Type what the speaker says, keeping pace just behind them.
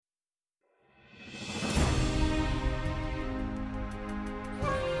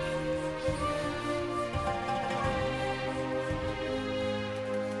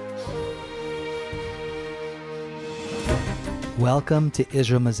Welcome to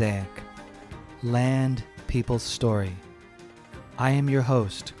Israel Mosaic, Land, People's Story. I am your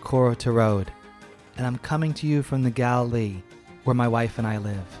host, Koro Tarod, and I'm coming to you from the Galilee, where my wife and I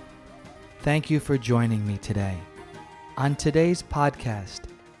live. Thank you for joining me today. On today's podcast,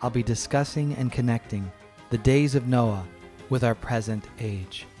 I'll be discussing and connecting the days of Noah with our present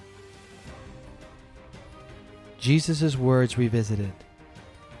age. Jesus' words revisited.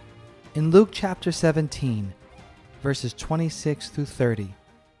 In Luke chapter 17, verses 26 through 30,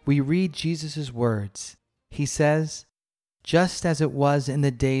 we read Jesus' words. He says, "Just as it was in the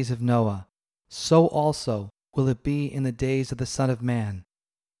days of Noah, so also will it be in the days of the Son of Man.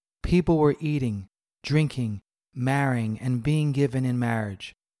 People were eating, drinking, marrying, and being given in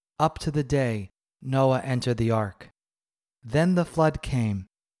marriage, up to the day Noah entered the ark. Then the flood came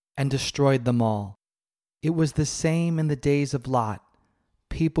and destroyed them all. It was the same in the days of Lot.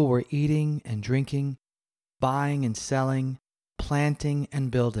 People were eating and drinking, buying and selling, planting and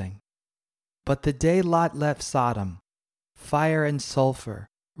building. But the day Lot left Sodom, fire and sulfur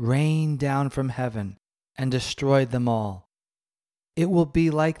rained down from heaven and destroyed them all. It will be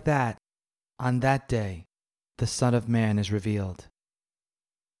like that on that day the Son of Man is revealed."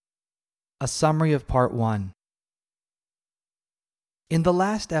 A summary of Part 1. In the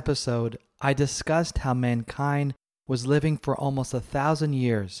last episode, I discussed how mankind was living for almost 1,000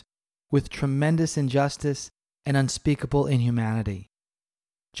 years with tremendous injustice and unspeakable inhumanity.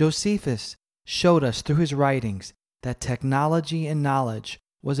 Josephus showed us through his writings that technology and knowledge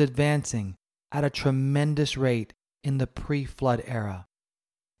was advancing at a tremendous rate in the pre-flood era.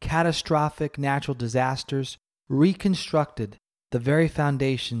 Catastrophic natural disasters reconstructed the very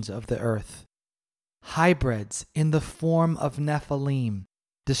foundations of the earth. Hybrids in the form of Nephilim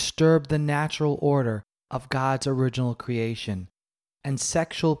disturbed the natural order of God's original creation, and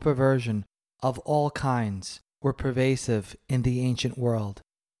sexual perversion of all kinds were pervasive in the ancient world.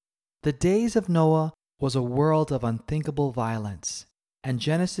 The days of Noah was a world of unthinkable violence, and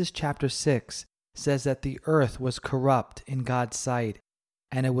Genesis chapter 6 says that the earth was corrupt in God's sight,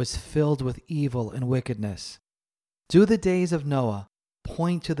 and it was filled with evil and wickedness. Do the days of Noah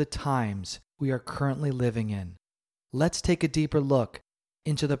point to the times we are currently living in? Let's take a deeper look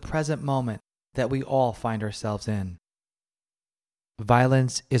into the present moment that we all find ourselves in.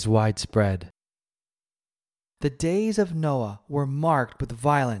 Violence is widespread. The days of Noah were marked with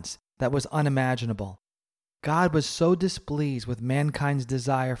violence that was unimaginable. God was so displeased with mankind's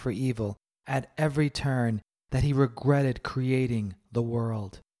desire for evil at every turn that he regretted creating the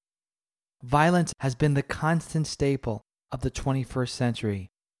world. Violence has been the constant staple of the 21st century.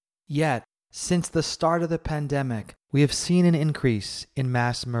 Yet, since the start of the pandemic, we have seen an increase in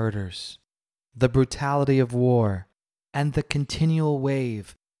mass murders, the brutality of war, and the continual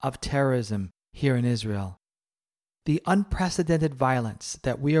wave of terrorism here in Israel. The unprecedented violence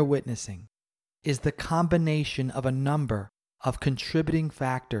that we are witnessing is the combination of a number of contributing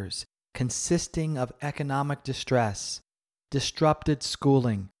factors consisting of economic distress, disrupted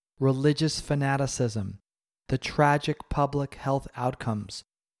schooling, religious fanaticism, the tragic public health outcomes,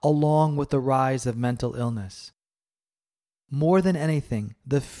 along with the rise of mental illness. More than anything,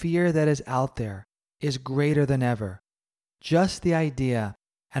 the fear that is out there is greater than ever. Just the idea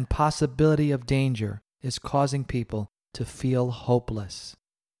and possibility of danger is causing people to feel hopeless.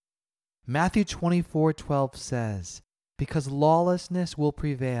 Matthew 24:12 says, "Because lawlessness will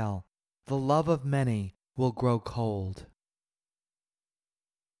prevail, the love of many will grow cold."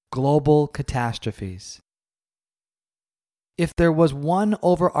 Global catastrophes. If there was one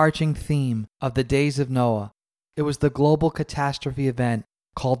overarching theme of the days of Noah, it was the global catastrophe event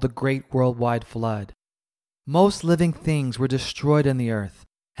called the Great Worldwide Flood. Most living things were destroyed in the earth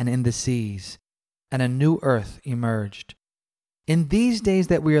and in the seas, and a new earth emerged. In these days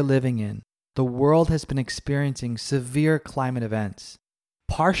that we are living in, the world has been experiencing severe climate events,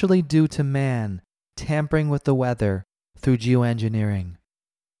 partially due to man tampering with the weather through geoengineering.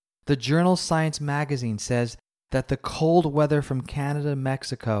 The journal Science magazine says that the cold weather from Canada and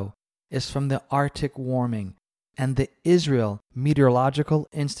Mexico is from the Arctic warming, and the Israel Meteorological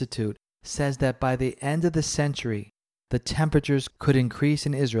Institute says that by the end of the century, the temperatures could increase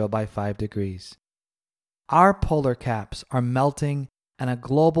in Israel by 5 degrees. Our polar caps are melting, and a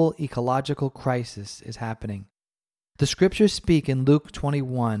global ecological crisis is happening. The scriptures speak in Luke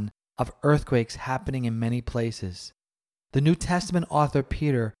 21 of earthquakes happening in many places. The New Testament author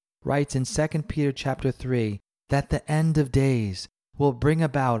Peter writes in 2 Peter chapter 3 that the end of days will bring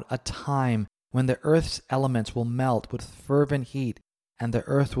about a time when the earth's elements will melt with fervent heat and the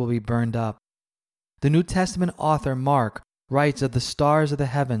earth will be burned up. The New Testament author Mark writes of the stars of the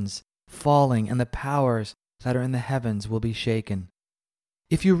heavens falling and the powers that are in the heavens will be shaken.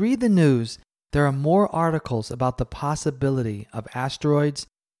 If you read the news, there are more articles about the possibility of asteroids,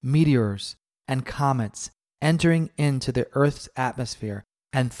 meteors, and comets entering into the Earth's atmosphere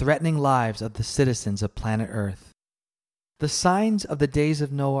and threatening lives of the citizens of planet Earth. The signs of the days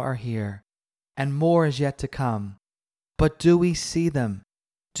of Noah are here, and more is yet to come. But do we see them?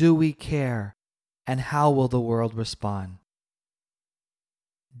 Do we care? And how will the world respond?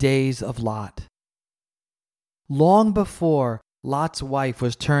 Days of Lot. Long before Lot's wife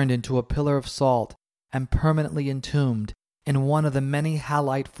was turned into a pillar of salt and permanently entombed in one of the many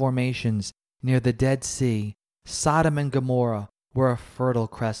halite formations near the Dead Sea, Sodom and Gomorrah were a fertile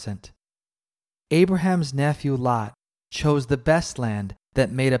crescent. Abraham's nephew Lot chose the best land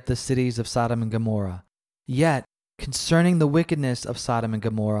that made up the cities of Sodom and Gomorrah. Yet, concerning the wickedness of Sodom and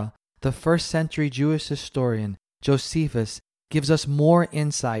Gomorrah, the first-century Jewish historian Josephus gives us more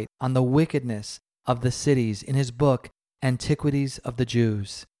insight on the wickedness of the cities in his book Antiquities of the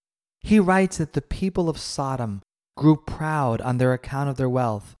Jews. He writes that the people of Sodom grew proud on their account of their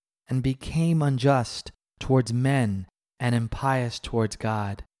wealth and became unjust towards men and impious towards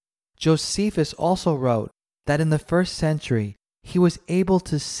God. Josephus also wrote that in the first century he was able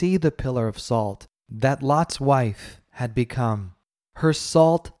to see the pillar of salt that Lot's wife had become. Her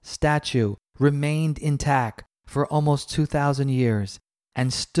salt statue remained intact for almost 2,000 years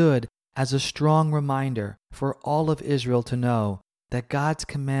and stood as a strong reminder for all of Israel to know that God's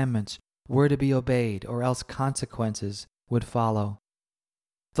commandments were to be obeyed, or else consequences would follow.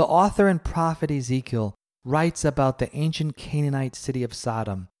 The author and prophet Ezekiel writes about the ancient Canaanite city of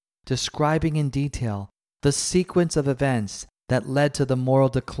Sodom, describing in detail the sequence of events that led to the moral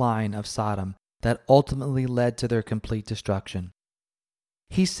decline of Sodom that ultimately led to their complete destruction.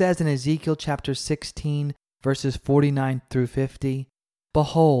 He says in Ezekiel chapter 16, verses 49 through 50,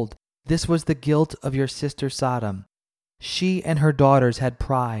 "Behold, this was the guilt of your sister Sodom. She and her daughters had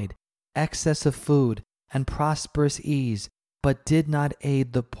pride, excess of food, and prosperous ease, but did not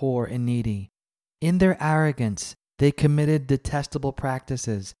aid the poor and needy. In their arrogance, they committed detestable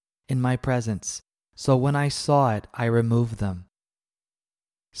practices in my presence, so when I saw it, I removed them."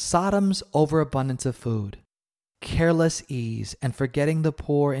 Sodom's overabundance of food, careless ease, and forgetting the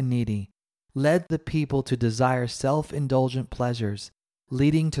poor and needy led the people to desire self-indulgent pleasures,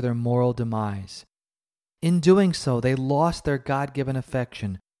 leading to their moral demise. In doing so, they lost their God-given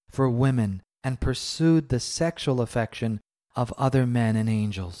affection for women and pursued the sexual affection of other men and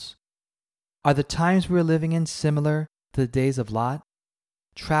angels. Are the times we are living in similar to the days of Lot?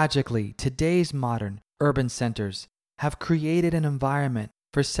 Tragically, today's modern urban centers have created an environment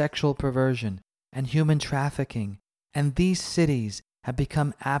for sexual perversion and human trafficking, and these cities have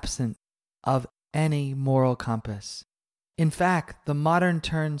become absent of any moral compass. In fact, the modern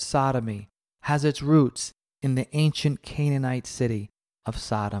term sodomy has its roots in the ancient Canaanite city of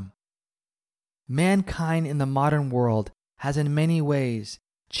Sodom. Mankind in the modern world has in many ways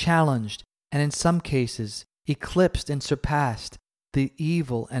challenged and in some cases eclipsed and surpassed the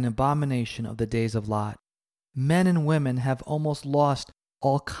evil and abomination of the days of Lot. Men and women have almost lost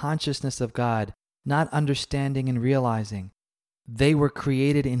all consciousness of God, not understanding and realizing they were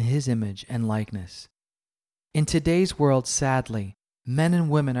created in His image and likeness. In today's world, sadly, men and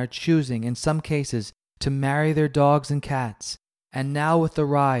women are choosing, in some cases, to marry their dogs and cats, and now with the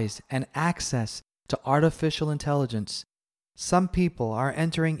rise and access to artificial intelligence, some people are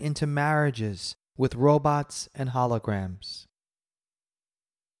entering into marriages with robots and holograms.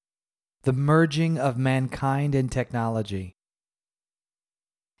 The merging of mankind and technology.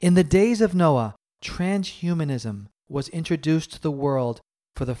 In the days of Noah, transhumanism was introduced to the world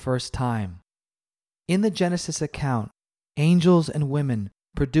for the first time. In the Genesis account, angels and women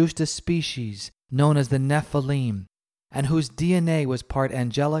produced a species known as the Nephilim, and whose DNA was part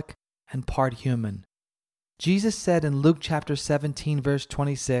angelic and part human. Jesus said in Luke chapter 17, verse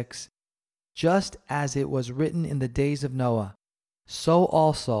 26, "Just as it was written in the days of Noah, so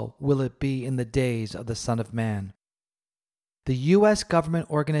also will it be in the days of the Son of Man." The U.S. government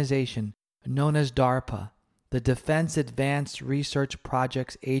organization known as DARPA, the Defense Advanced Research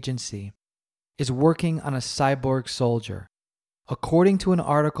Projects Agency, is working on a cyborg soldier. According to an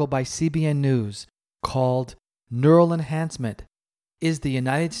article by CBN News called "Neural Enhancement, Is the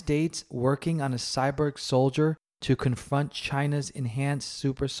United States Working on a Cyborg Soldier to Confront China's Enhanced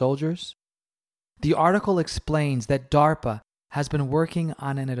Super Soldiers?" The article explains that DARPA has been working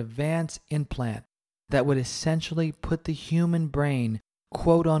on an advanced implant that would essentially put the human brain,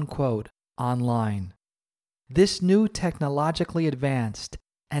 quote-unquote, online. This new technologically advanced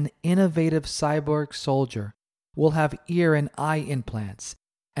and innovative cyborg soldier will have ear and eye implants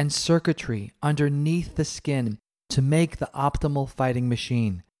and circuitry underneath the skin to make the optimal fighting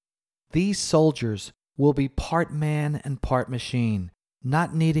machine. These soldiers will be part man and part machine,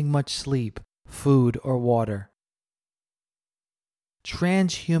 not needing much sleep, food, or water.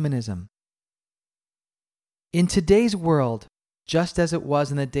 Transhumanism. In today's world, just as it was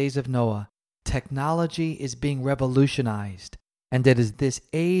in the days of Noah, technology is being revolutionized, and it is this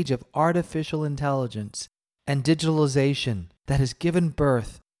age of artificial intelligence and digitalization that has given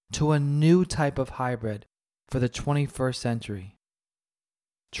birth to a new type of hybrid for the 21st century.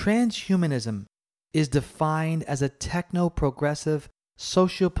 Transhumanism is defined as a techno-progressive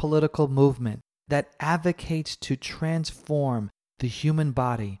socio-political movement that advocates to transform the human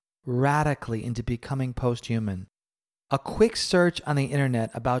body radically into becoming post-human. A quick search on the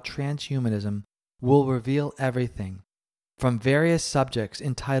internet about transhumanism will reveal everything, from various subjects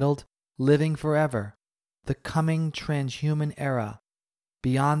entitled Living Forever, The Coming Transhuman Era,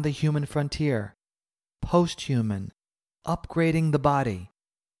 Beyond the Human Frontier, Post-Human, Upgrading the Body,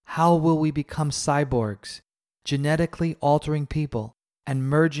 How Will We Become Cyborgs, Genetically Altering People, and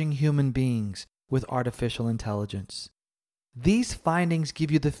Merging Human Beings with Artificial Intelligence. These findings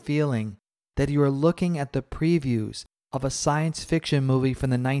give you the feeling that you are looking at the previews of a science fiction movie from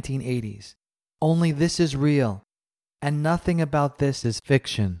the 1980s. Only this is real, and nothing about this is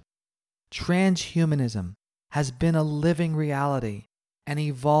fiction. Transhumanism has been a living reality and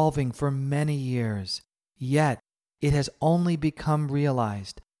evolving for many years, yet it has only become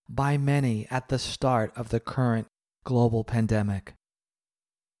realized by many at the start of the current global pandemic.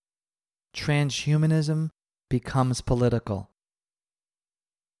 Transhumanism becomes political.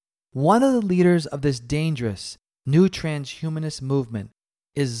 One of the leaders of this dangerous new transhumanist movement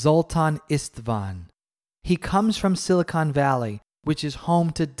is Zoltan Istvan. He comes from Silicon Valley, which is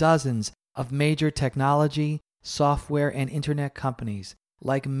home to dozens of major technology, software, and internet companies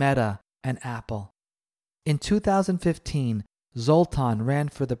like Meta and Apple. In 2015, Zoltan ran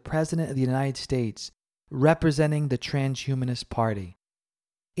for the President of the United States, representing the Transhumanist Party.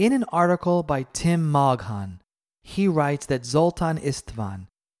 In an article by Tim Moghan, he writes that Zoltan Istvan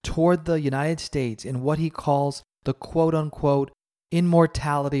toured the United States in what he calls the quote-unquote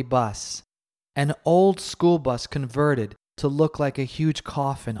immortality bus, an old school bus converted to look like a huge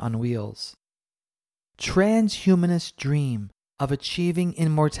coffin on wheels. Transhumanists dream of achieving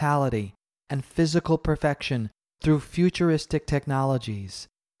immortality and physical perfection through futuristic technologies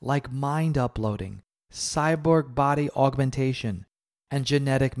like mind uploading, cyborg body augmentation, and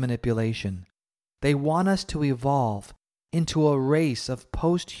genetic manipulation. They want us to evolve into a race of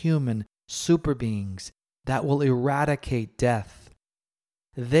post-human superbeings that will eradicate death.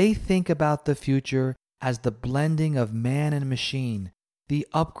 They think about the future as the blending of man and machine, the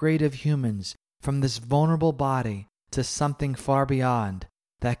upgrade of humans from this vulnerable body to something far beyond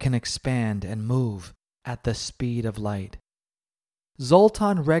that can expand and move at the speed of light.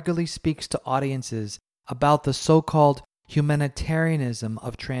 Zoltan regularly speaks to audiences about the so-called humanitarianism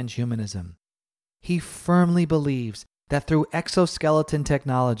of transhumanism. He firmly believes that through exoskeleton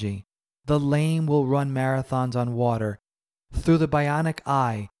technology, the lame will run marathons on water. Through the bionic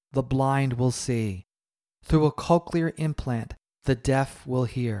eye, the blind will see. Through a cochlear implant, the deaf will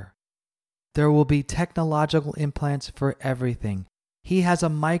hear. There will be technological implants for everything. He has a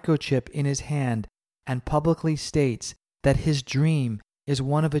microchip in his hand and publicly states that his dream is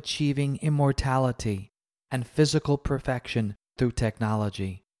one of achieving immortality and physical perfection through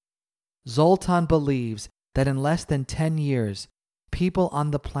technology. Zoltan believes that in less than 10 years, people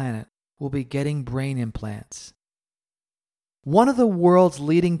on the planet will be getting brain implants. One of the world's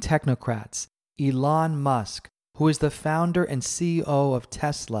leading technocrats, Elon Musk, who is the founder and CEO of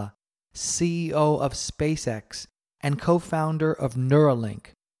Tesla, CEO of SpaceX, and co-founder of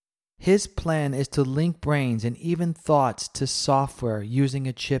Neuralink. His plan is to link brains and even thoughts to software using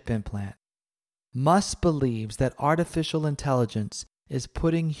a chip implant. Musk believes that artificial intelligence is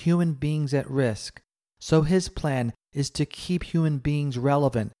putting human beings at risk, so his plan is to keep human beings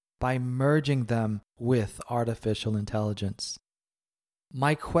relevant by merging them with artificial intelligence.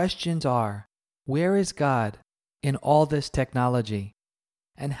 My questions are, where is God in all this technology?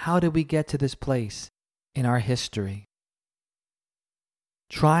 And how did we get to this place in our history?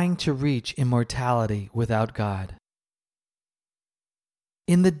 Trying to reach immortality without God.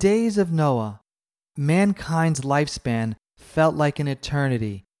 In the days of Noah, mankind's lifespan felt like an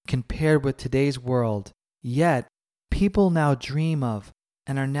eternity compared with today's world, yet people now dream of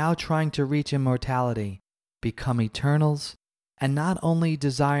and are now trying to reach immortality, become eternals, and not only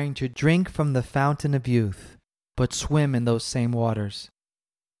desiring to drink from the fountain of youth, but swim in those same waters.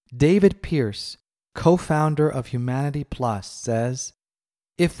 David Pierce, co-founder of Humanity Plus, says,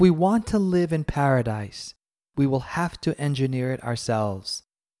 If we want to live in paradise, we will have to engineer it ourselves.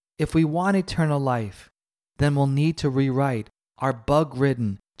 If we want eternal life, then we'll need to rewrite our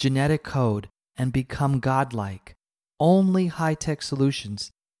bug-ridden genetic code and become godlike. Only high-tech solutions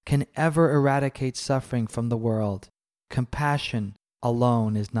can ever eradicate suffering from the world. Compassion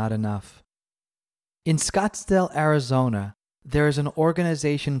alone is not enough. In Scottsdale, Arizona, there is an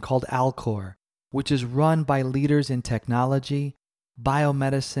organization called Alcor, which is run by leaders in technology,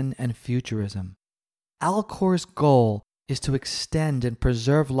 biomedicine, and futurism. Alcor's goal is to extend and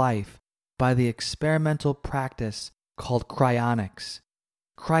preserve life by the experimental practice called cryonics.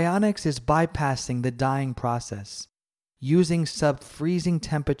 Cryonics is bypassing the dying process, using sub-freezing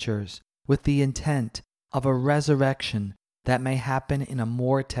temperatures with the intent of a resurrection that may happen in a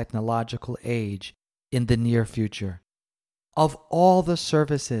more technological age in the near future. Of all the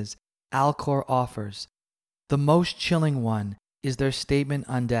services Alcor offers, the most chilling one is their statement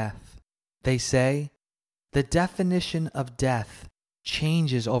on death. They say, "The definition of death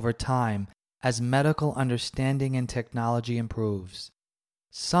changes over time as medical understanding and technology improves.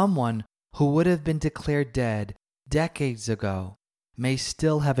 Someone who would have been declared dead decades ago may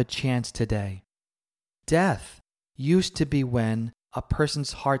still have a chance today. Death used to be when a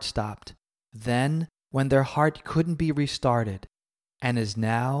person's heart stopped, then when their heart couldn't be restarted, and is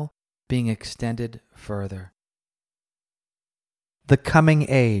now being extended further." The coming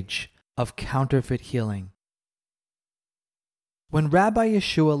age of counterfeit healing. When Rabbi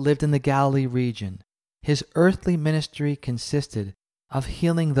Yeshua lived in the Galilee region, his earthly ministry consisted of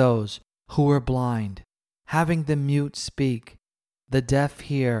healing those who were blind, having the mute speak, the deaf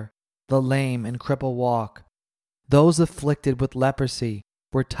hear, the lame and cripple walk. Those afflicted with leprosy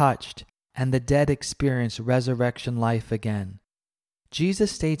were touched, and the dead experienced resurrection life again.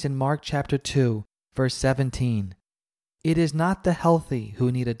 Jesus states in Mark chapter 2, verse 17, "It is not the healthy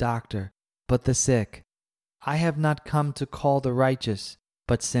who need a doctor, but the sick. I have not come to call the righteous,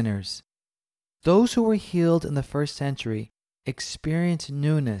 but sinners." Those who were healed in the first century experienced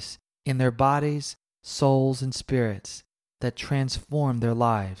newness in their bodies, souls, and spirits that transformed their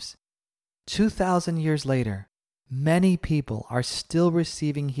lives. 2,000 years later, many people are still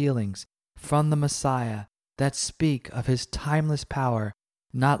receiving healings from the Messiah that speak of his timeless power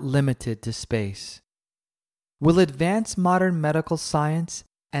not limited to space. Will advanced modern medical science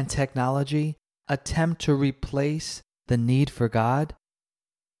and technology attempt to replace the need for God?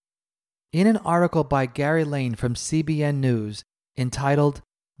 In an article by Gary Lane from CBN News entitled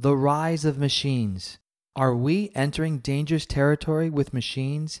 "The Rise of Machines," are we entering dangerous territory with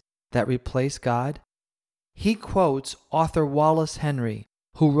machines that replace God? He quotes author Wallace Henry,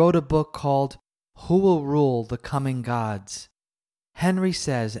 who wrote a book called "Who Will Rule the Coming Gods?" Henry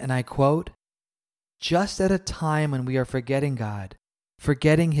says, and I quote, "Just at a time when we are forgetting God,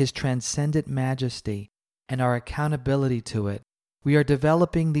 forgetting his transcendent majesty and our accountability to it, we are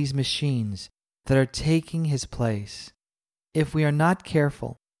developing these machines that are taking his place. If we are not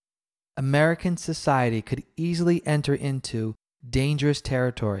careful, American society could easily enter into dangerous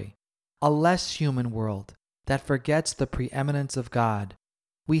territory, a less human world that forgets the preeminence of God.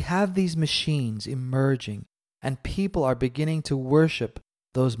 We have these machines emerging, and people are beginning to worship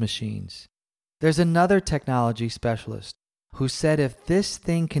those machines." There's another technology specialist who said if this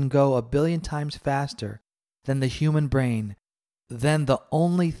thing can go 1 billion times faster than the human brain, then the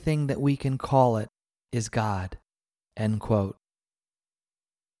only thing that we can call it is God. End quote.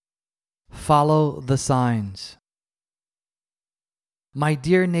 Follow the signs. My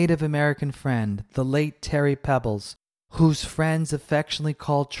dear Native American friend, the late Terry Pebbles, whose friends affectionately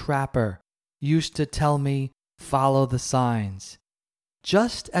called Trapper, used to tell me, "Follow the signs."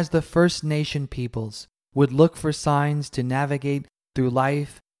 Just as the First Nation peoples would look for signs to navigate through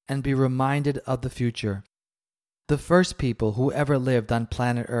life and be reminded of the future, the first people who ever lived on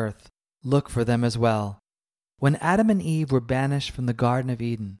planet Earth look for them as well. When Adam and Eve were banished from the Garden of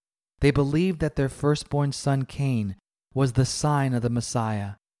Eden, they believed that their firstborn son Cain was the sign of the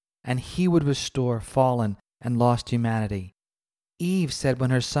Messiah, and he would restore fallen and lost humanity. Eve said when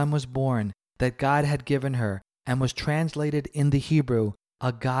her son was born that God had given her, and was translated in the Hebrew,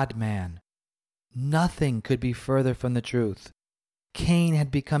 a God-man. Nothing could be further from the truth. Cain had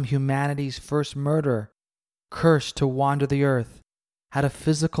become humanity's first murderer, cursed to wander the earth, had a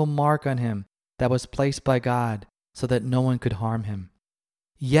physical mark on him that was placed by God so that no one could harm him.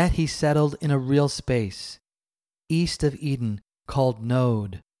 Yet he settled in a real space, east of Eden, called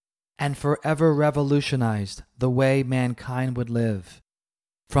Nod, and forever revolutionized the way mankind would live,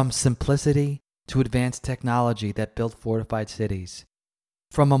 from simplicity to advanced technology that built fortified cities,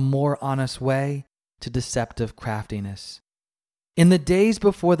 from a more honest way to deceptive craftiness. In the days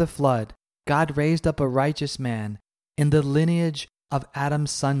before the flood, God raised up a righteous man in the lineage of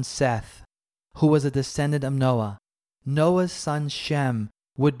Adam's son Seth, who was a descendant of Noah. Noah's son Shem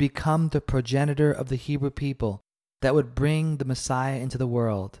would become the progenitor of the Hebrew people that would bring the Messiah into the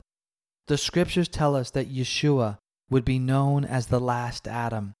world. The scriptures tell us that Yeshua would be known as the last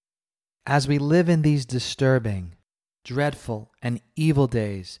Adam. As we live in these disturbing, dreadful, and evil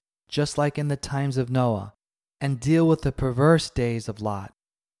days, just like in the times of Noah, and deal with the perverse days of Lot,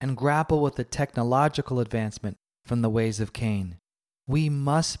 and grapple with the technological advancement from the ways of Cain, we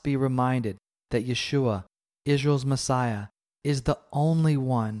must be reminded that Yeshua, Israel's Messiah, is the only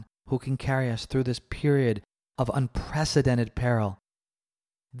one who can carry us through this period of unprecedented peril.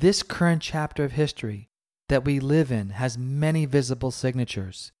 This current chapter of history that we live in has many visible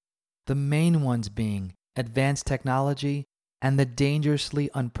signatures, the main ones being advanced technology and the dangerously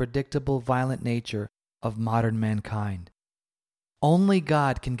unpredictable violent nature of modern mankind. Only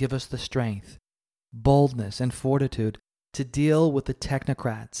God can give us the strength, boldness, and fortitude to deal with the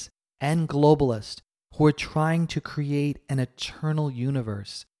technocrats and globalists who are trying to create an eternal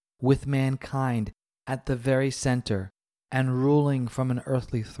universe with mankind at the very center and ruling from an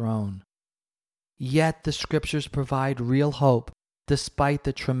earthly throne. Yet the scriptures provide real hope despite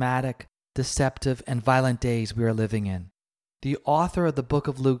the traumatic, deceptive, and violent days we are living in. The author of the book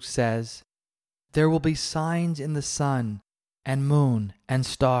of Luke says, "There will be signs in the sun and moon and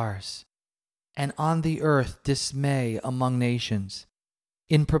stars, and on the earth dismay among nations,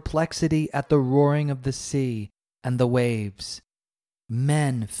 in perplexity at the roaring of the sea and the waves,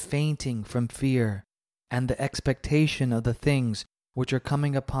 men fainting from fear and the expectation of the things which are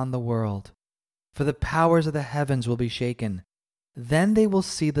coming upon the world. For the powers of the heavens will be shaken. Then they will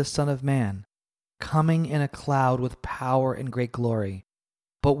see the Son of Man coming in a cloud with power and great glory.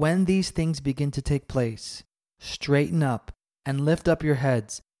 But when these things begin to take place, straighten up and lift up your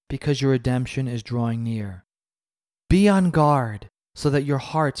heads, because your redemption is drawing near. Be on guard, so that your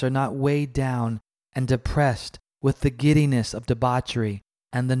hearts are not weighed down and depressed with the giddiness of debauchery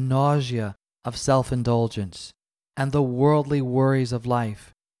and the nausea of self-indulgence and the worldly worries of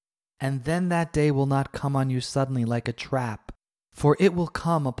life. And then that day will not come on you suddenly like a trap, for it will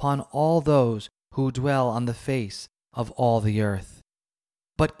come upon all those who dwell on the face of all the earth.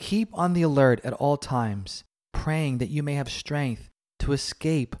 But keep on the alert at all times, praying that you may have strength to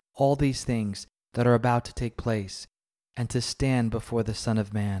escape all these things that are about to take place, and to stand before the Son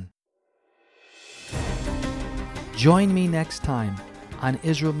of Man." Join me next time on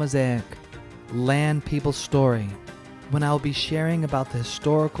Israel Mosaic, Land People's Story, when I will be sharing about the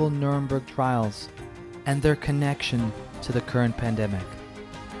historical Nuremberg trials and their connection to the current pandemic.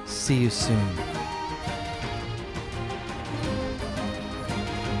 See you soon.